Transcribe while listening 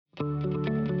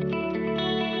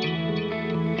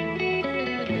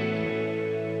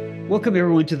Welcome,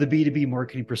 everyone, to the B2B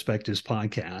Marketing Perspectives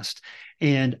podcast.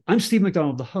 And I'm Steve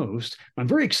McDonald, the host. I'm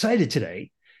very excited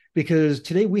today because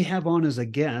today we have on as a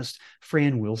guest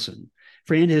Fran Wilson.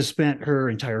 Fran has spent her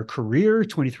entire career,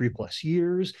 23 plus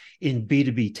years, in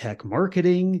B2B tech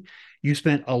marketing. You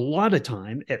spent a lot of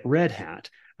time at Red Hat.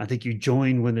 I think you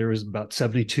joined when there was about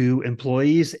 72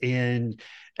 employees and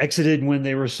exited when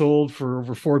they were sold for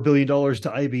over $4 billion to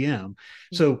IBM.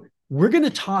 So we're going to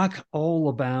talk all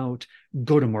about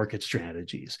go-to-market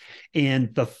strategies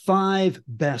and the 5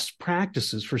 best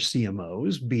practices for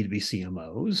CMOs, B2B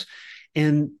CMOs,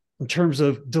 and in terms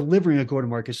of delivering a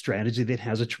go-to-market strategy that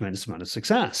has a tremendous amount of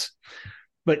success.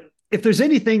 But if there's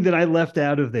anything that I left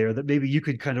out of there that maybe you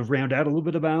could kind of round out a little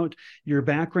bit about your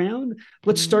background,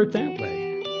 let's start that way.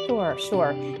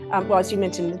 Sure. Well, as you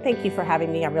mentioned, thank you for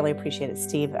having me. I really appreciate it,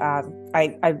 Steve.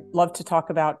 I love to talk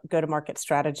about go-to-market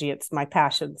strategy. It's my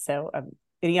passion. So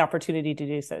any opportunity to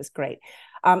do so is great.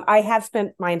 I have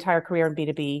spent my entire career in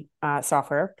B2B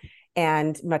software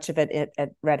and much of it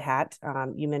at Red Hat.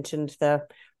 You mentioned the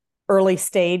early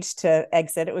stage to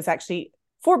exit. It was actually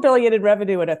 $4 billion in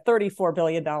revenue at a $34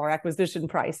 billion acquisition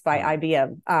price by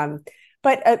IBM.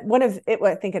 But I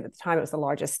think at the time it was the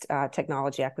largest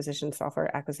technology acquisition,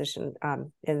 software acquisition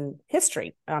in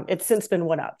history. It's since been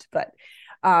one-upped. But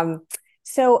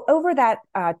so over that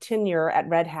tenure at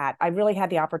Red Hat, I really had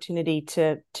the opportunity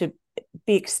to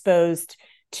be exposed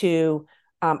to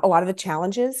a lot of the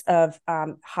challenges of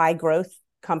high growth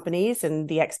companies and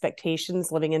the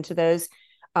expectations living into those,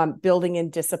 building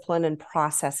in discipline and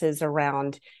processes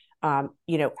around,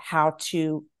 how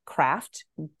to craft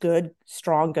good,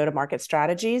 strong go-to-market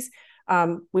strategies.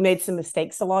 We made some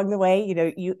mistakes along the way.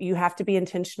 You have to be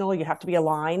intentional. You have to be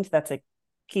aligned. That's a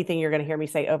key thing you're going to hear me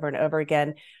say over and over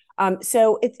again.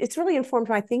 So it's really informed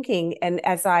my thinking. And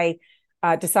as I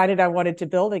decided I wanted to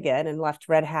build again and left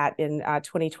Red Hat in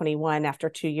 2021 after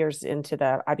 2 years into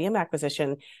the IBM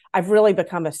acquisition, I've really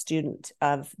become a student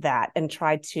of that and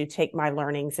tried to take my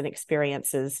learnings and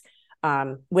experiences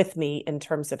with me in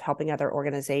terms of helping other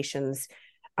organizations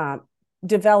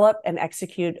develop and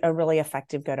execute a really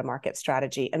effective go-to-market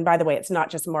strategy. And by the way, it's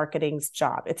not just marketing's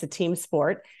job. It's a team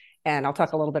sport. And I'll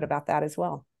talk a little bit about that as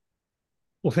well.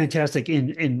 Well, fantastic.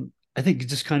 And I think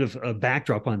just kind of a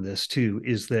backdrop on this too,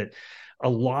 is that a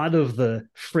lot of the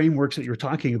frameworks that you're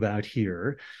talking about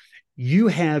here, you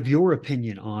have your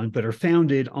opinion on, but are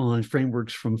founded on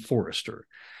frameworks from Forrester.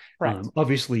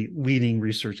 Obviously leading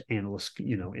research analysts,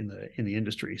 in the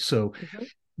industry. So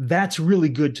that's really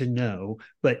good to know,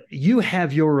 but you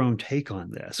have your own take on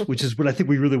this, which is what I think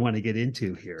we really want to get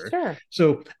into here. Sure.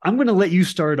 So I'm going to let you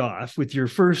start off with your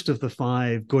first of the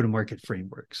 5 go-to-market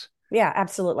frameworks. Yeah,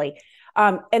 absolutely.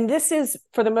 And this is,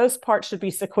 for the most part, should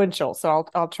be sequential. So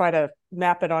I'll try to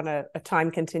map it on a time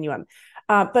continuum.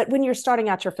 But when you're starting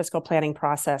out your fiscal planning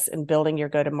process and building your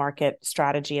go-to-market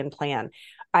strategy and plan,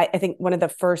 I think one of the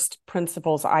first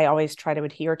principles I always try to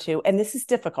adhere to, and this is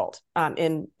difficult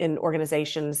in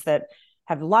organizations that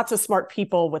have lots of smart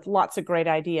people with lots of great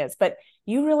ideas, but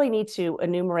you really need to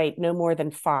enumerate no more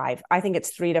than 5. I think it's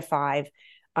 3 to 5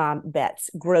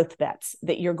 growth bets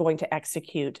that you're going to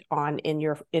execute on in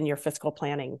your fiscal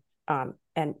planning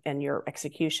and your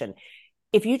execution.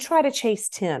 If you try to chase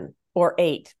 10 or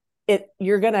 8,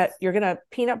 you're gonna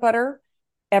peanut butter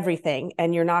everything,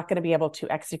 and you're not going to be able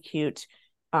to execute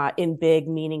in big,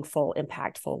 meaningful,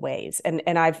 impactful ways.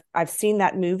 And I've seen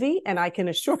that movie, and I can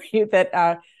assure you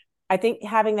that I think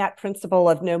having that principle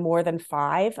of no more than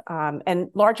 5, and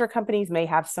larger companies may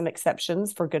have some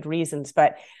exceptions for good reasons,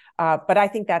 but I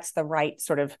think that's the right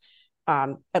sort of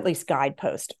at least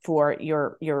guidepost for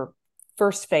your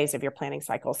first phase of your planning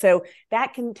cycle. So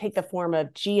that can take the form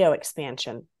of geo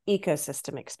expansion,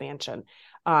 ecosystem expansion,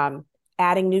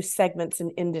 adding new segments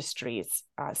and industries,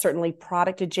 certainly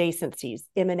product adjacencies,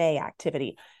 M&A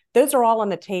activity. Those are all on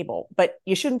the table, but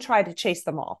you shouldn't try to chase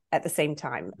them all at the same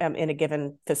time in a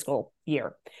given fiscal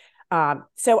year.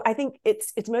 So I think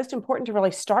it's most important to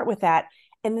really start with that.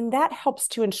 And then that helps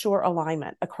to ensure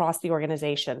alignment across the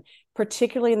organization,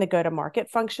 particularly in the go-to-market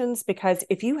functions, because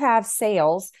if you have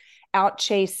sales out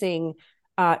chasing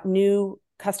new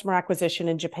customer acquisition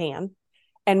in Japan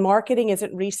and marketing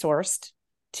isn't resourced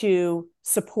to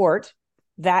support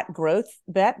that growth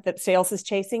bet that sales is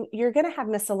chasing, you're going to have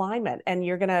misalignment and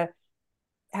you're going to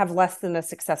have less than a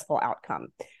successful outcome.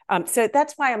 So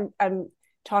that's why I'm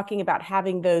talking about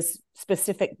having those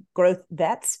specific growth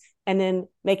bets and then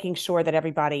making sure that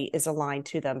everybody is aligned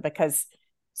to them, because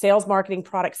sales, marketing,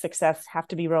 product success have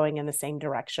to be rowing in the same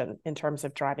direction in terms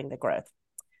of driving the growth.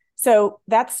 So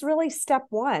that's really step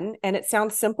 1. And it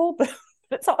sounds simple,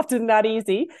 It's often not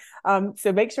easy.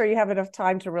 So make sure you have enough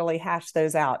time to really hash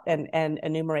those out and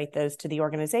enumerate those to the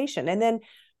organization. And then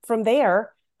from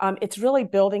there, it's really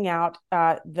building out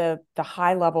the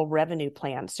high level revenue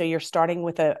plan. So you're starting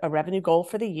with a revenue goal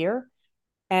for the year,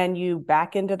 and you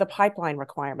back into the pipeline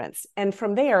requirements. And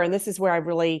from there, and this is where I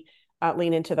really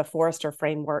lean into the Forrester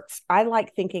frameworks, I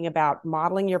like thinking about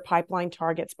modeling your pipeline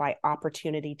targets by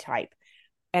opportunity type.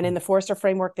 And in the Forrester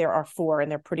framework, there are 4,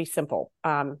 and they're pretty simple.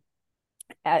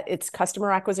 It's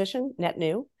customer acquisition, net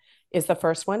new is the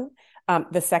first one.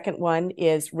 The second one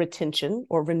is retention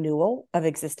or renewal of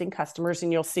existing customers.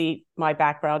 And you'll see my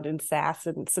background in SaaS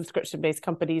and subscription-based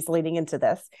companies leading into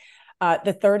this.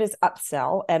 The third is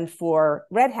upsell. And for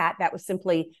Red Hat, that was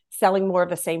simply selling more of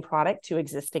the same product to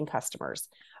existing customers.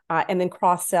 And then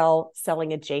cross-sell,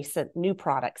 selling adjacent new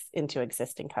products into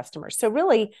existing customers. So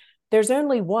really, there's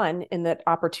only one in that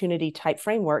opportunity type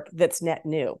framework that's net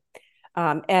new.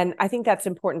 And I think that's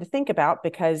important to think about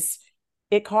because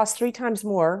it costs 3 times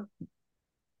more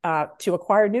to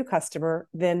acquire a new customer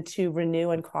than to renew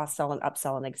and cross-sell and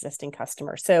upsell an existing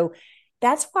customer. So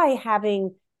that's why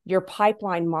having your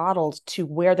pipeline modeled to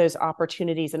where those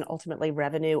opportunities and ultimately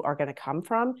revenue are going to come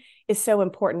from is so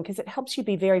important because it helps you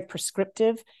be very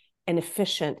prescriptive and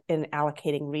efficient in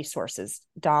allocating resources,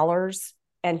 dollars,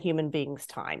 and human beings'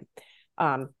 time.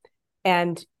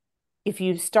 And if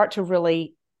you start to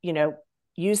really,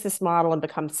 use this model and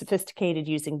become sophisticated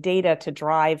using data to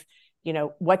drive,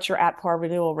 what your at-par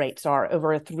renewal rates are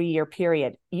over a 3-year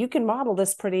period, you can model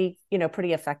this pretty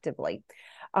effectively.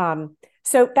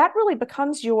 So that really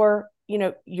becomes your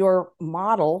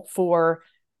model for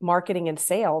marketing and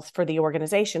sales for the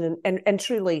organization and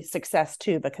truly success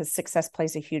too, because success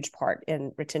plays a huge part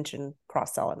in retention,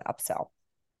 cross-sell, and upsell.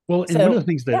 Well, and one of the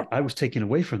things that I was taking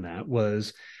away from that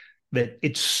was that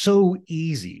it's so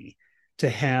easy to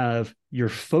have your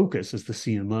focus as the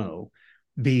CMO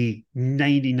be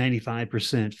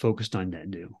 95% focused on net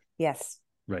new. Yes.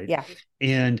 Right. Yeah.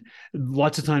 And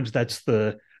lots of times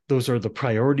those are the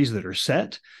priorities that are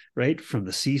set, right? From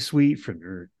the C-suite, from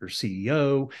your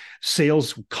CEO.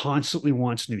 Sales constantly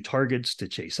wants new targets to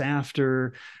chase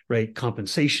after, right?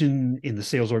 Compensation in the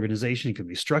sales organization can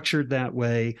be structured that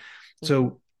way. Mm-hmm.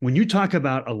 So when you talk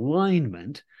about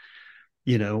alignment,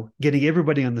 getting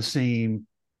everybody on the same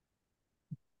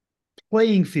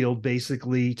playing field,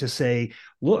 basically to say,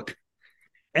 look,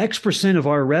 X% of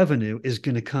our revenue is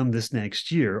going to come this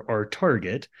next year. Our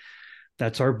target,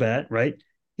 that's our bet, right,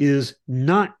 is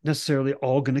not necessarily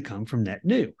all going to come from net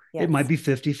new. Yes. It might be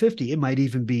 50-50. It might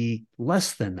even be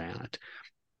less than that.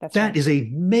 That right. is a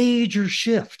major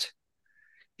shift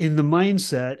in the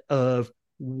mindset of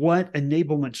what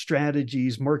enablement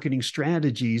strategies, marketing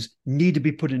strategies need to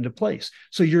be put into place.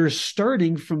 So you're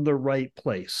starting from the right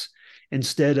place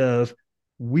instead of,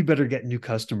 we better get new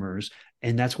customers,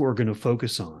 and that's what we're going to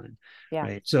focus on. Yeah.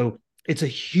 Right. So it's a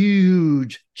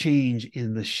huge change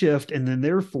in the shift, and then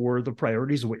therefore the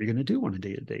priorities of what you're going to do on a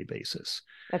day-to-day basis.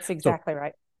 That's exactly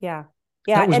right. Yeah.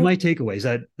 Yeah. That was my takeaway. Is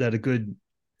that a good?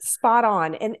 Spot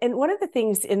on. And one of the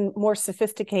things in more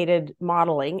sophisticated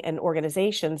modeling and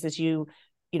organizations is you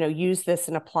use this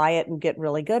and apply it and get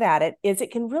really good at it, is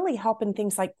it can really help in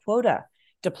things like quota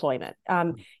deployment.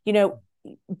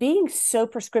 Being so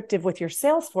prescriptive with your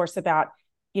sales force about,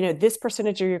 this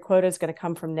percentage of your quota is going to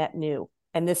come from net new,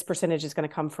 and this percentage is going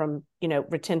to come from,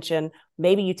 retention.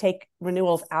 Maybe you take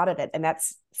renewals out of it, and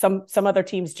that's some other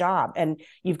team's job, and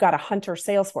you've got a hunter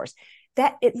sales force.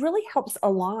 That it really helps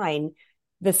align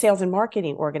the sales and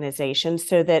marketing organization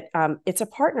so that it's a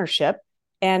partnership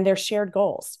and their shared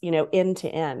goals, end to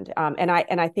end. And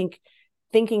I think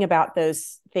thinking about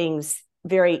those things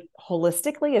very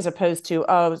holistically, as opposed to,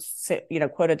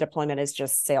 quota deployment is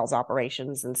just sales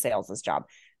operations and sales' job.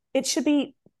 It should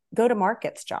be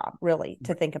go-to-market's job, really,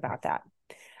 to think about that.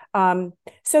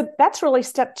 So that's really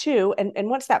step 2. And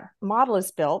once that model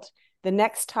is built, the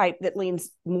next step that leans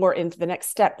more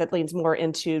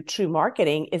into true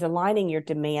marketing is aligning your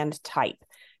demand type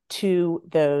to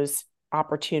those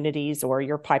opportunities or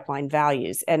your pipeline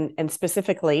values. And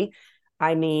specifically,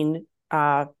 I mean,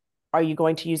 are you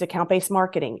going to use account-based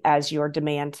marketing as your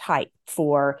demand type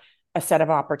for a set of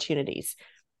opportunities?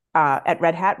 At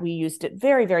Red Hat, we used it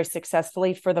very, very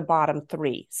successfully for the bottom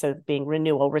 3. So being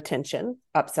renewal, retention,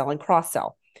 upsell, and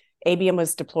cross-sell. ABM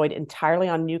was deployed entirely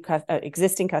on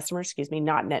existing customers,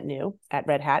 not net new at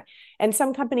Red Hat. And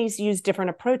some companies use different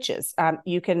approaches.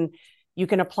 You can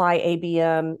apply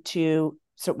ABM to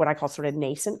what I call sort of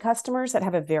nascent customers that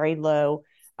have a very low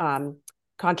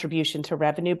contribution to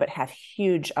revenue, but have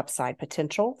huge upside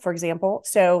potential, for example.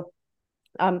 So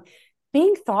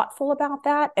being thoughtful about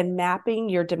that and mapping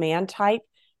your demand type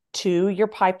to your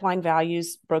pipeline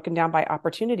values broken down by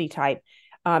opportunity type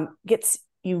gets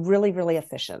you really, really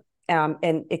efficient.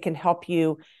 And it can help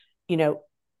you,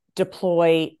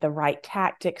 deploy the right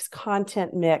tactics,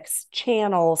 content mix,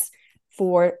 channels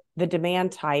for the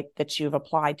demand type that you've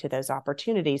applied to those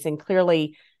opportunities. And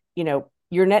clearly,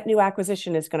 your net new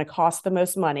acquisition is going to cost the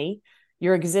most money.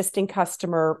 Your existing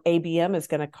customer ABM is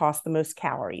going to cost the most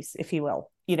calories, if you will,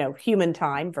 human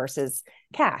time versus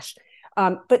cash.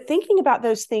 But thinking about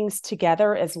those things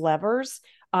together as levers,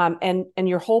 and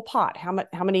your whole pot,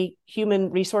 how many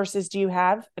human resources do you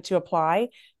have to apply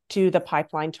to the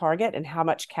pipeline target, and how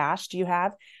much cash do you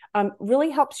have, really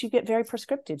helps you get very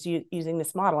prescriptive using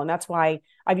this model. And that's why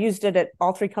I've used it at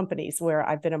all three companies where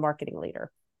I've been a marketing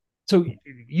leader. So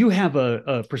you have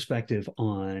a perspective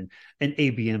on an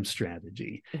ABM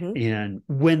strategy, mm-hmm. and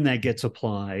when that gets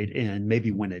applied and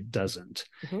maybe when it doesn't.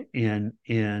 Mm-hmm.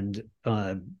 And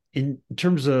in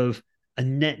terms of a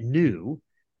net new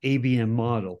ABM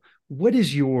model, what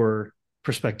is your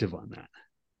perspective on that?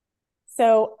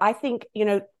 So I think,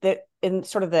 that in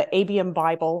sort of the ABM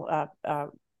Bible,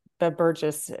 Bev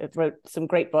Burgess wrote some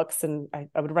great books, and I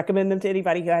would recommend them to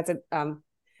anybody who hasn't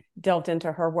delved into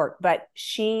her work. But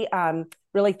she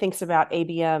really thinks about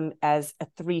ABM as a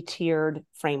 3-tiered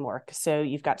framework. So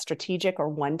you've got strategic or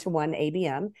one-to-one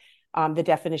ABM. The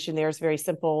definition there is very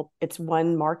simple. It's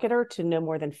one marketer to no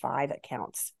more than 5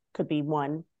 accounts. Could be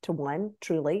 1-to-1,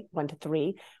 truly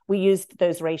 1-to-3. We used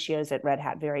those ratios at Red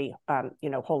Hat very,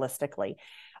 holistically.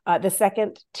 The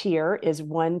second tier is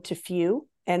 1-to-few,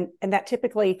 and that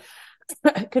typically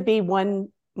could be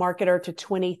one marketer to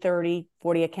 20, 30,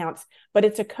 40 accounts, but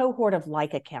it's a cohort of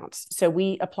like accounts. So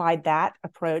we applied that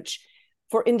approach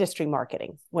for industry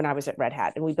marketing when I was at Red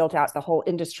Hat, and we built out the whole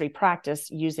industry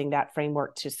practice using that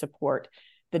framework to support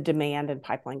the demand and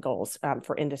pipeline goals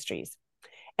for industries.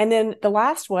 And then the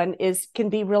last one can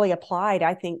be really applied,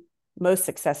 I think, most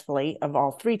successfully of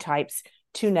all 3 types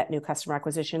to net new customer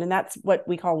acquisition. And that's what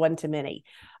we call one-to-many.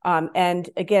 And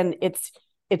again,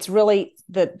 it's really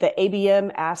the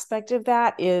ABM aspect of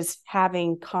that is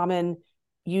having common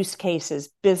use cases,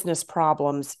 business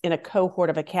problems in a cohort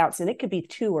of accounts. And it could be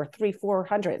 200 or 300,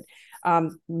 400,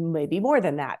 maybe more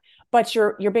than that. But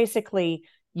you're basically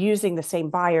using the same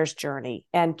buyer's journey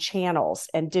and channels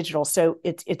and digital. So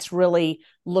it's really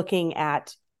looking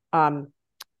at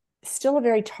still a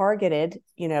very targeted,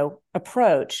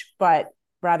 approach, but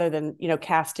rather than,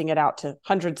 casting it out to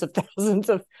hundreds of thousands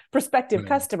of prospective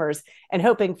customers and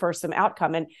hoping for some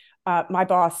outcome. And my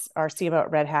boss, our CMO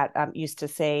at Red Hat, used to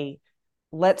say,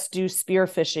 let's do spear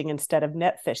fishing instead of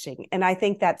net fishing. And I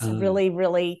think that's really,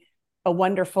 really a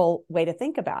wonderful way to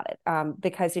think about it.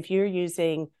 Because if you're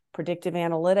using predictive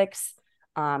analytics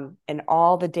and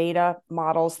all the data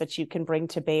models that you can bring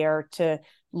to bear to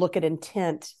look at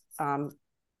intent, and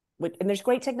there's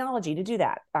great technology to do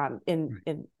that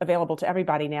in available to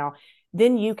everybody now,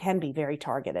 then you can be very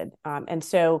targeted. And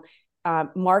so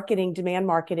demand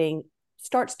marketing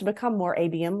starts to become more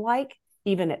ABM-like,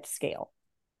 even at scale.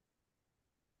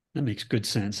 That makes good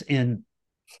sense. And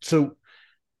so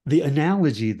the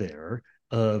analogy there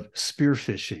of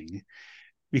spearfishing,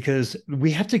 because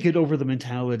we have to get over the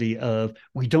mentality of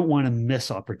we don't want to miss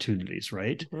opportunities,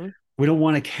 right? Mm-hmm. We don't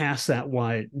want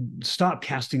to stop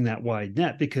casting that wide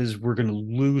net because we're going to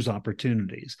lose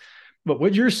opportunities. But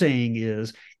what you're saying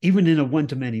is, even in a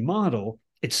one-to-many model,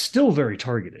 it's still very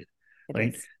targeted,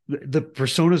 right? The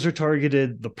personas are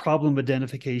targeted, the problem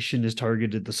identification is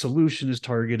targeted, the solution is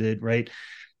targeted, right?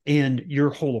 And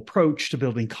your whole approach to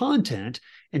building content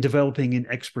and developing an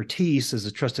expertise as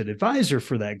a trusted advisor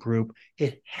for that group,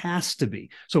 it has to be.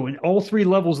 So in all 3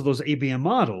 levels of those ABM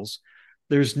models,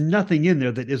 there's nothing in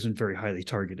there that isn't very highly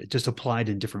targeted, just applied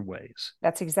in different ways.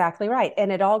 That's exactly right.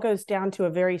 And it all goes down to a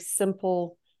very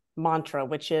simple mantra,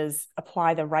 which is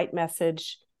apply the right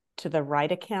message to the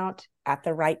right account at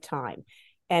the right time.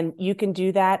 And you can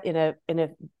do that in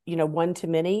a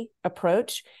one-to-many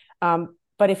approach.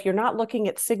 But if you're not looking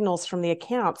at signals from the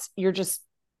accounts, you're just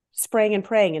spraying and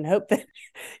praying and hope that,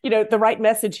 the right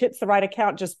message hits the right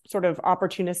account just sort of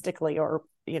opportunistically or,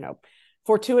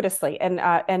 fortuitously. And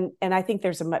I think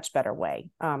there's a much better way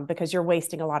because you're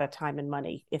wasting a lot of time and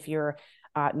money if you're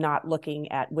not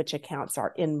looking at which accounts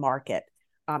are in market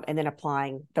and then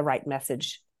applying the right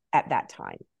message at that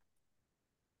time.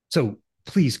 So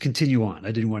please continue on.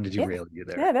 I didn't want to derail you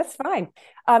there. Yeah, that's fine.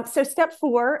 So step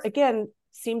 4, again,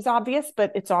 seems obvious,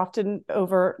 but it's often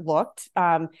overlooked,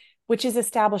 which is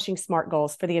establishing SMART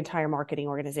goals for the entire marketing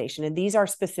organization. And these are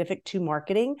specific to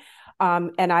marketing.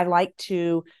 And I like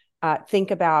to think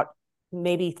about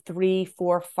maybe 3,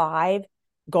 4, 5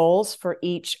 goals for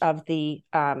each of the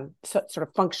sort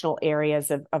of functional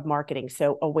areas of marketing.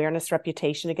 So awareness,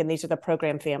 reputation, again, these are the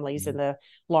program families in the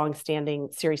longstanding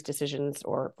series decisions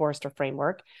or Forrester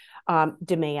framework.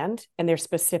 Demand, and there's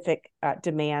specific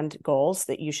demand goals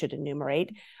that you should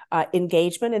enumerate.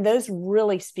 Engagement, and those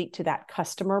really speak to that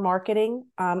customer marketing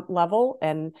level,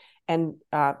 and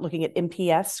looking at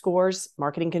NPS scores,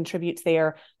 marketing contributes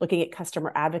there, looking at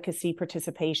customer advocacy,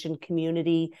 participation,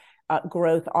 community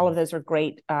growth, all of those are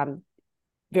great,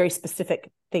 very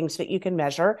specific things that you can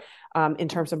measure in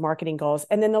terms of marketing goals.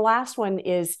 And then the last one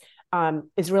is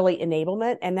really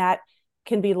enablement, and that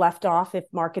can be left off if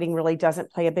marketing really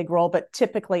doesn't play a big role. But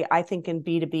typically, I think in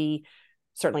B2B,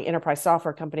 certainly enterprise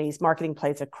software companies, marketing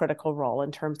plays a critical role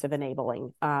in terms of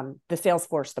enabling the sales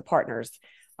force, the partners,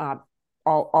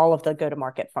 all of the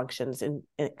go-to-market functions and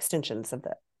extensions of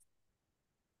that.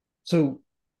 So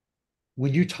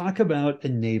when you talk about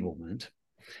enablement,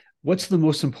 what's the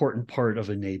most important part of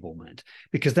enablement?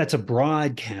 Because that's a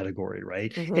broad category,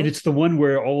 right? Mm-hmm. And it's the one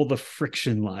where all the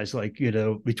friction lies, like,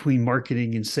 between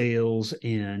marketing and sales,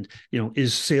 and,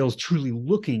 is sales truly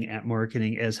looking at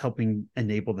marketing as helping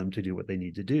enable them to do what they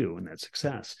need to do and that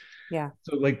success? Yeah.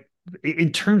 So like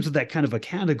in terms of that kind of a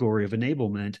category of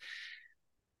enablement,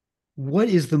 what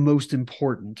is the most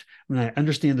important? When I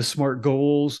understand the SMART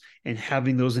goals and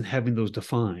having those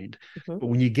defined, mm-hmm. but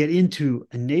when you get into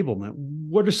enablement,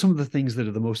 what are some of the things that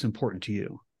are the most important to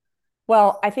you?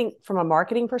 Well, I think from a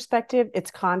marketing perspective,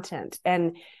 it's content.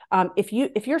 And if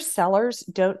your sellers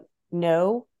don't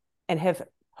know and have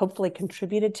hopefully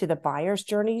contributed to the buyer's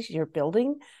journeys you're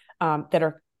building that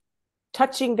are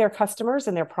touching their customers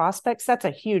and their prospects, that's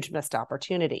a huge missed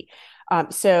opportunity.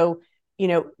 So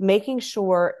making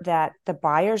sure that the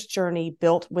buyer's journey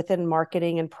built within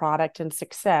marketing and product and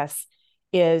success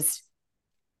is,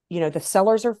 the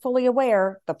sellers are fully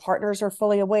aware, the partners are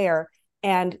fully aware,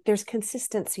 and there's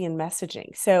consistency in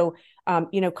messaging. So,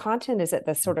 content is at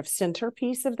the sort of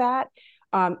centerpiece of that,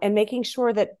 and making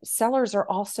sure that sellers are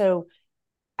also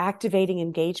activating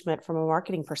engagement from a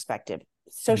marketing perspective.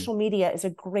 Social media is a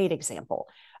great example.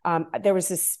 There was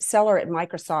this seller at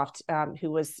Microsoft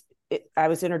I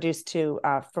was introduced to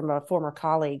from a former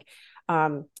colleague,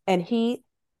 and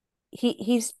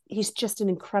he's just an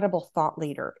incredible thought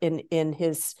leader in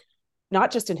his,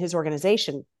 not just in his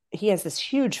organization. He has this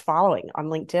huge following on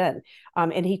LinkedIn,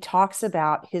 and he talks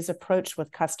about his approach with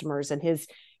customers, and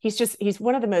he's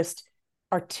one of the most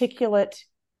articulate,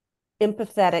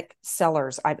 empathetic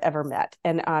sellers I've ever met,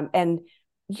 and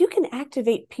you can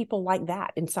activate people like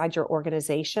that inside your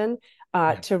organization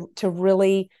to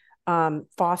really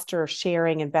foster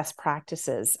sharing and best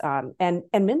practices and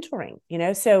mentoring,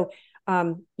 so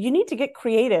you need to get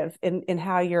creative in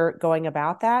how you're going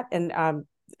about that. And,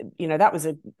 that was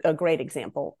a great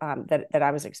example that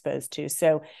I was exposed to.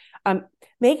 So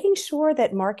making sure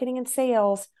that marketing and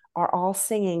sales are all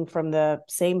singing from the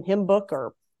same hymn book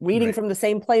or reading right. from the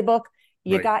same playbook,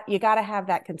 you got to have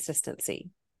that consistency.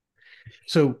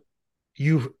 So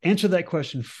you answered that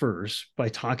question first by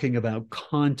talking about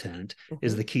content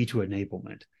is the key to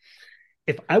enablement.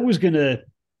 If I was going to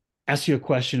ask you a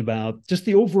question about just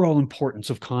the overall importance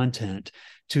of content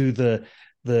to the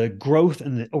growth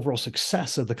and the overall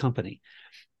success of the company,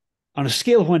 on a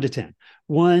scale of 1 to 10,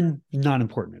 1, not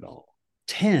important at all.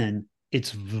 10,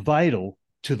 it's vital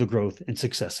to the growth and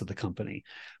success of the company.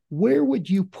 Where would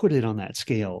you put it on that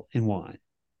scale and why?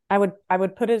 I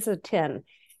would put it as a 10.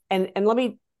 And let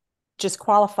me just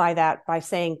qualify that by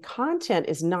saying content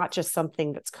is not just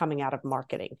something that's coming out of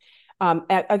marketing.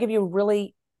 I'll give you a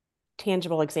really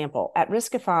tangible example. At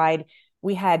Riskified,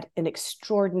 we had an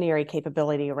extraordinary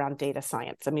capability around data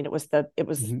science. I mean, it was the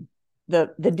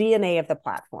DNA of the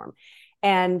platform.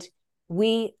 And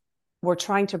we were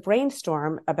trying to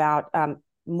brainstorm about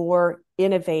more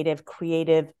innovative,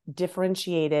 creative,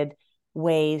 differentiated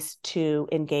ways to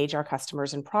engage our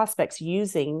customers and prospects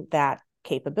using that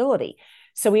capability.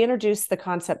 So we introduced the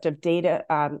concept of data.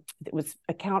 It was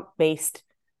account-based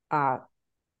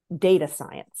data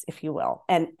science, if you will,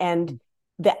 and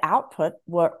the output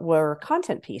were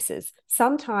content pieces,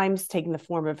 sometimes taking the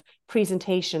form of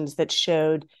presentations that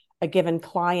showed a given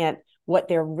client what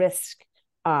their risk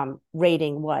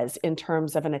rating was in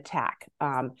terms of an attack.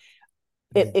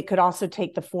 It could also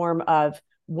take the form of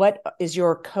what is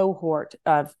your cohort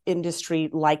of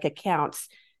industry-like accounts.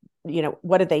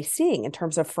 What are they seeing in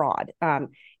terms of fraud?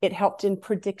 It helped in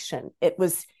prediction. It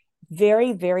was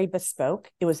very, very bespoke.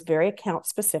 It was very account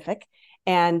specific,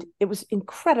 and it was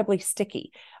incredibly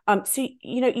sticky. So,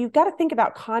 you've got to think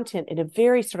about content in a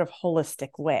very sort of holistic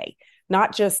way,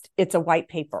 not just it's a white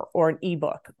paper or an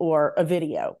ebook or a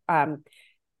video.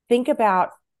 Think about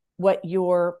what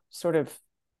your sort of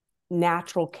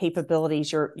natural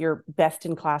capabilities, your best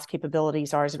in class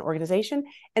capabilities are as an organization,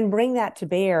 and bring that to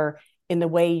bear in the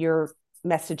way you're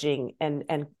messaging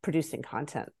and producing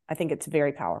content. I think it's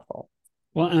very powerful.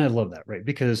 Well, and I love that, right?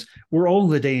 Because we're all in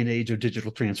the day and age of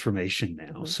digital transformation now.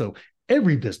 Mm-hmm. So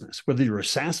every business, whether you're a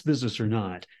SaaS business or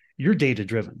not, you're data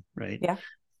driven, right? Yeah.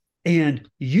 And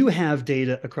you have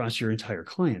data across your entire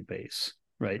client base,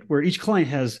 right? Where each client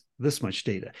has this much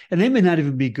data. And they may not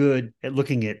even be good at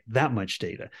looking at that much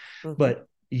data, mm-hmm. but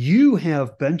you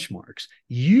have benchmarks.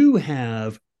 You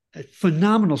have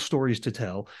phenomenal stories to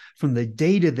tell from the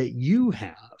data that you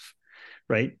have,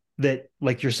 right? That,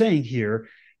 like you're saying here,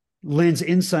 lends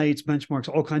insights, benchmarks,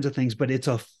 all kinds of things, but it's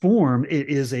a form. It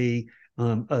is a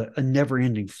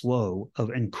never-ending flow of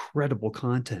incredible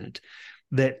content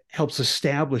that helps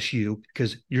establish you,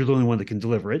 because you're the only one that can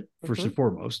deliver it, first mm-hmm. and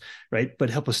foremost, right? But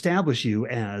help establish you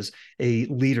as a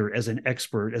leader, as an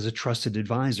expert, as a trusted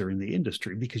advisor in the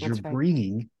industry, because That's you're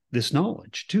bringing this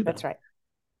knowledge to them. That's right.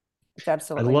 It's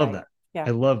absolutely I love right. that. Yeah.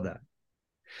 I love that.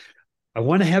 I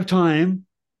want to have time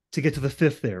to get to the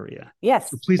fifth area.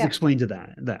 Yes. So please explain to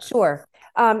that. Sure.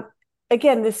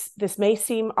 Again, this may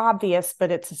seem obvious, but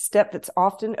it's a step that's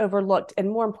often overlooked. And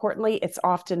more importantly, it's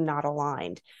often not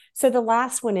aligned. So the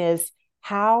last one is,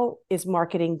 how is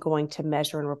marketing going to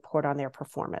measure and report on their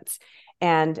performance?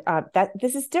 And that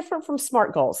this is different from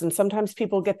SMART goals. And sometimes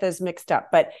people get those mixed up.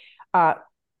 But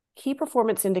key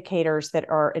performance indicators that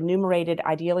are enumerated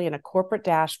ideally in a corporate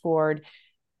dashboard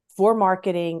for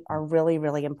marketing are really,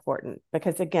 really important,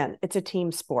 because again, it's a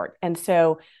team sport. And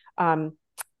so I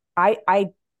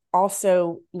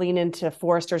also lean into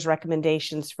Forrester's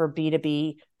recommendations for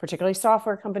B2B, particularly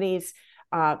software companies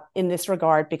in this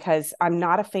regard, because I'm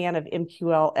not a fan of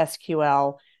MQL,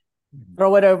 SQL,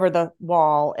 throw it over the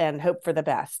wall and hope for the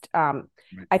best.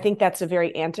 I think that's a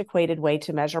very antiquated way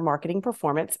to measure marketing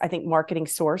performance. I think marketing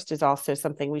sourced is also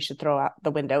something we should throw out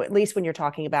the window, at least when you're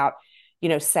talking about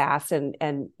SaaS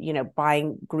and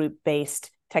buying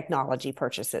group-based technology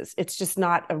purchases. It's just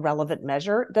not a relevant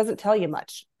measure. It doesn't tell you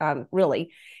much,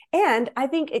 really. And I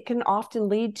think it can often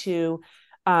lead to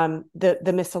the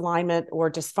misalignment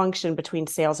or dysfunction between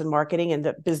sales and marketing and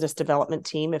the business development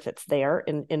team, if it's there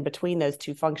in between those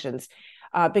two functions,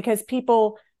 because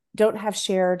people don't have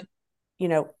shared,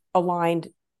 aligned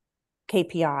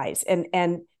KPIs,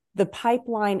 and the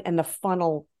pipeline and the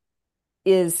funnel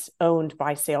is owned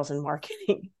by sales and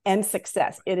marketing and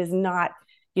success. It is not,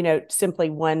 simply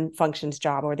one function's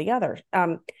job or the other.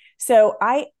 So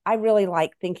I really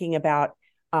like thinking about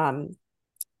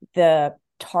the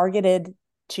targeted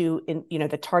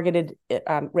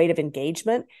rate of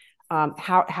engagement.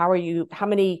 How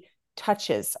many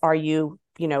touches are you,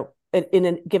 in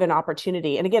a given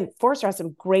opportunity? And again, Forrester has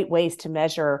some great ways to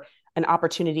measure an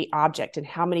opportunity object and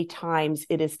how many times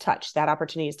it is touched. That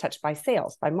opportunity is touched by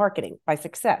sales, by marketing, by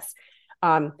success.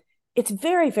 It's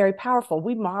very, very powerful.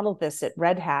 We modeled this at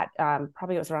Red Hat.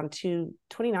 Probably it was around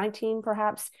 2019,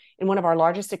 perhaps, in one of our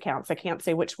largest accounts. I can't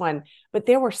say which one, but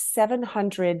there were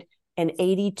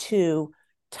 782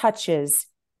 touches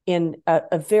in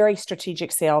a very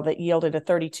strategic sale that yielded a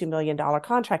 $32 million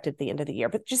contract at the end of the year.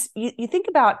 But just you think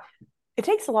about, it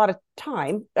takes a lot of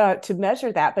time to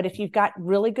measure that. But if you've got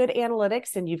really good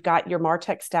analytics and you've got your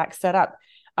MarTech stack set up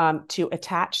to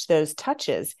attach those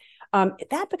touches,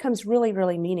 that becomes really,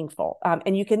 really meaningful.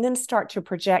 And you can then start to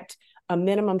project a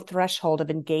minimum threshold of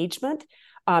engagement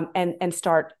and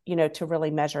start, to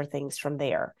really measure things from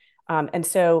there. And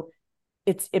so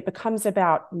it becomes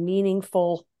about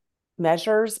meaningful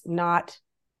measures, not,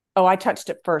 oh, I touched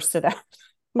it first, so that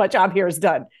my job here is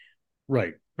done.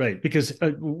 Right. Because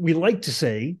we like to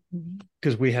say,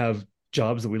 because we have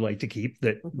jobs that we like to keep,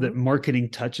 that mm-hmm. that marketing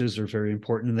touches are very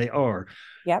important, and they are.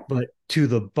 Yep. But to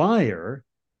the buyer,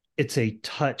 it's a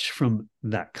touch from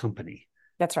that company.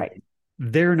 That's right.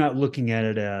 They're not looking at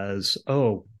it as,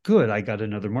 oh, good, I got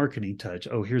another marketing touch.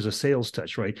 Oh, here's a sales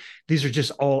touch, right? These are just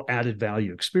all added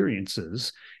value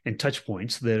experiences and touch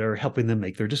points that are helping them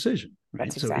make their decision, right?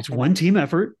 That's exactly so it's one team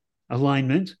effort,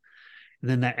 alignment, and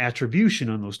then that attribution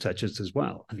on those touches as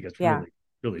well. I think that's really,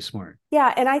 really smart.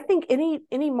 Yeah. And I think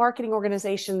any marketing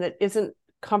organization that isn't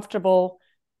comfortable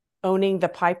owning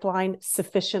the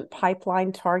sufficient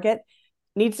pipeline target,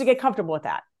 needs to get comfortable with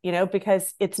that,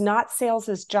 because it's not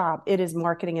sales's job. It is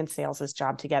marketing and sales's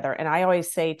job together. And I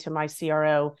always say to my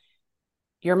CRO,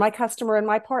 you're my customer and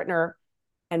my partner,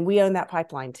 and we own that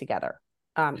pipeline together.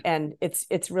 And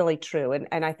it's really true.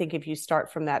 And I think if you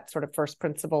start from that sort of first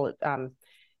principle,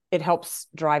 it helps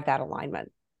drive that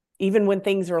alignment, even when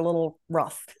things are a little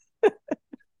rough.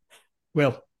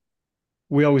 Well,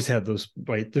 we always have those,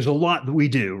 right? There's a lot that we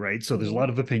do, right? So there's a Mm-hmm. lot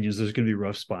of opinions. There's going to be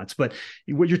rough spots. But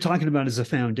what you're talking about is a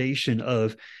foundation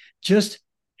of just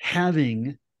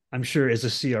having, I'm sure as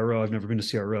a CRO, I've never been a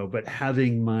CRO, but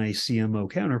having my CMO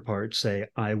counterpart say,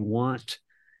 I want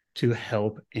to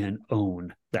help and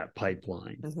own that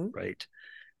pipeline, Mm-hmm. right?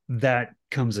 That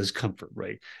comes as comfort,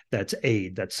 right? That's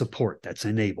aid, that's support, that's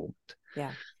enablement.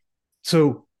 Yeah.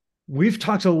 So we've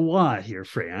talked a lot here,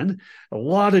 Fran, a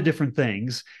lot of different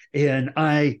things. And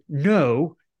I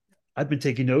know I've been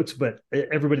taking notes, but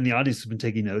everybody in the audience has been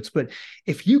taking notes. But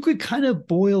if you could kind of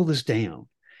boil this down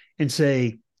and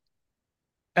say,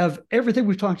 of everything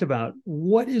we've talked about,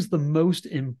 what is the most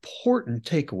important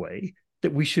takeaway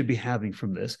that we should be having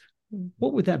from this?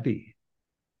 What would that be?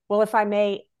 Well, if I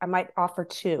may, I might offer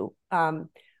two.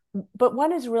 But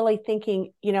one is really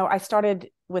thinking, I started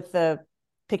with the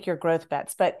pick your growth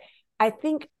bets, but I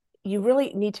think you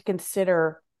really need to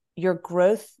consider your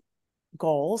growth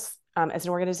goals as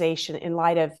an organization in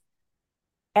light of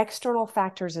external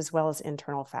factors as well as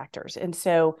internal factors. And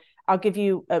so I'll give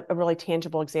you a really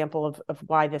tangible example of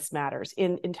why this matters.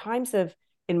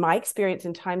 In my experience,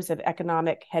 in times of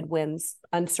economic headwinds,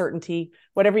 uncertainty,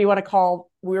 whatever you want to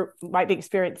call we might be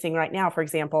experiencing right now, for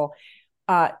example,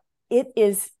 it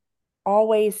is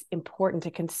always important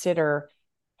to consider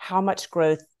how much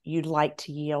growth you'd like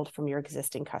to yield from your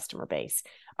existing customer base.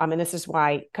 And this is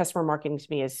why customer marketing to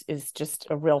me is just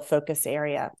a real focus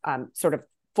area, sort of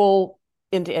full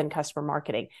end-to-end customer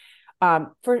marketing.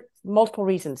 For multiple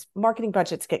reasons. Marketing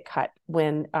budgets get cut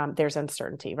when there's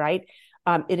uncertainty, right?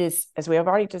 It is, as we have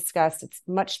already discussed, it's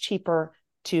much cheaper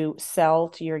to sell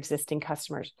to your existing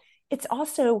customers. It's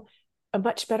also a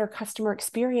much better customer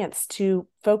experience to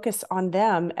focus on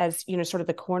them as, sort of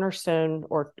the cornerstone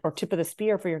or tip of the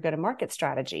spear for your go-to-market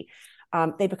strategy.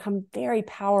 They become very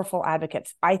powerful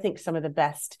advocates. I think some of the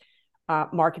best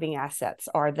marketing assets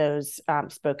are those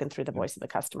spoken through the voice of the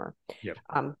customer. Yep.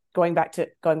 Going back to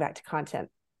content.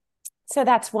 So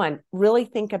that's one. Really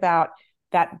think about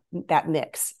that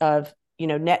mix of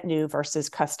net new versus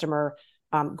customer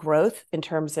growth in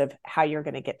terms of how you're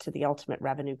going to get to the ultimate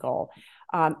revenue goal.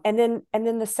 And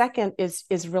then the second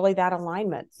is really that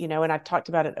alignment. And I've talked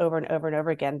about it over and over and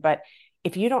over again. But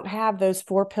if you don't have those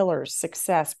 4 pillars: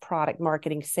 success, product,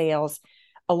 marketing, sales,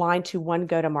 aligned to one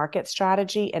go-to-market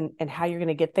strategy and how you're going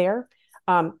to get there,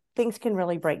 things can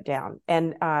really break down.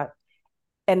 I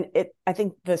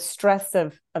think the stress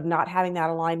of not having that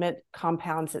alignment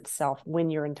compounds itself when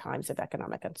you're in times of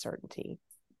economic uncertainty.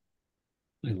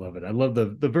 I love it. I love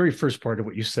the very first part of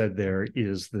what you said there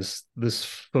is this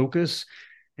focus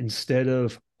instead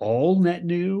of all net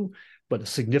new, but a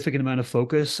significant amount of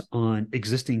focus on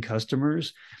existing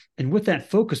customers. And with that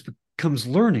focus comes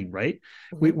learning, right?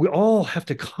 Mm-hmm. We all have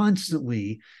to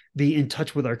constantly be in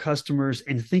touch with our customers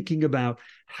and thinking about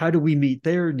how do we meet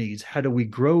their needs? How do we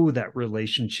grow that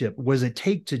relationship? What does it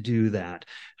take to do that?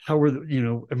 How are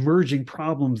the, emerging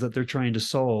problems that they're trying to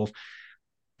solve?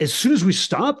 As soon as we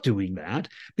stop doing that,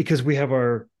 because we have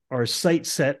our sight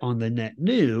set on the net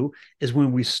new, is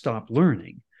when we stop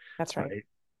learning. That's right.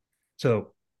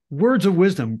 So words of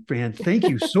wisdom, Fran. Thank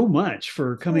you so much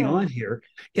for coming on here.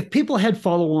 If people had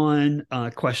follow-on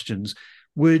questions,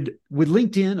 would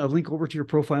LinkedIn, a link over to your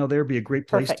profile there, be a great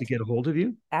place Perfect. to get a hold of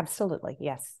you? Absolutely.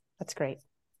 Yes. That's great.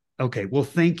 Okay. Well,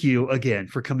 thank you again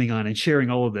for coming on and sharing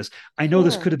all of this. I know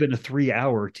this could have been a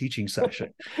 3-hour teaching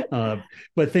session,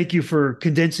 but thank you for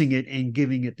condensing it and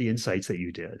giving it the insights that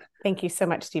you did. Thank you so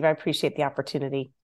much, Steve. I appreciate the opportunity.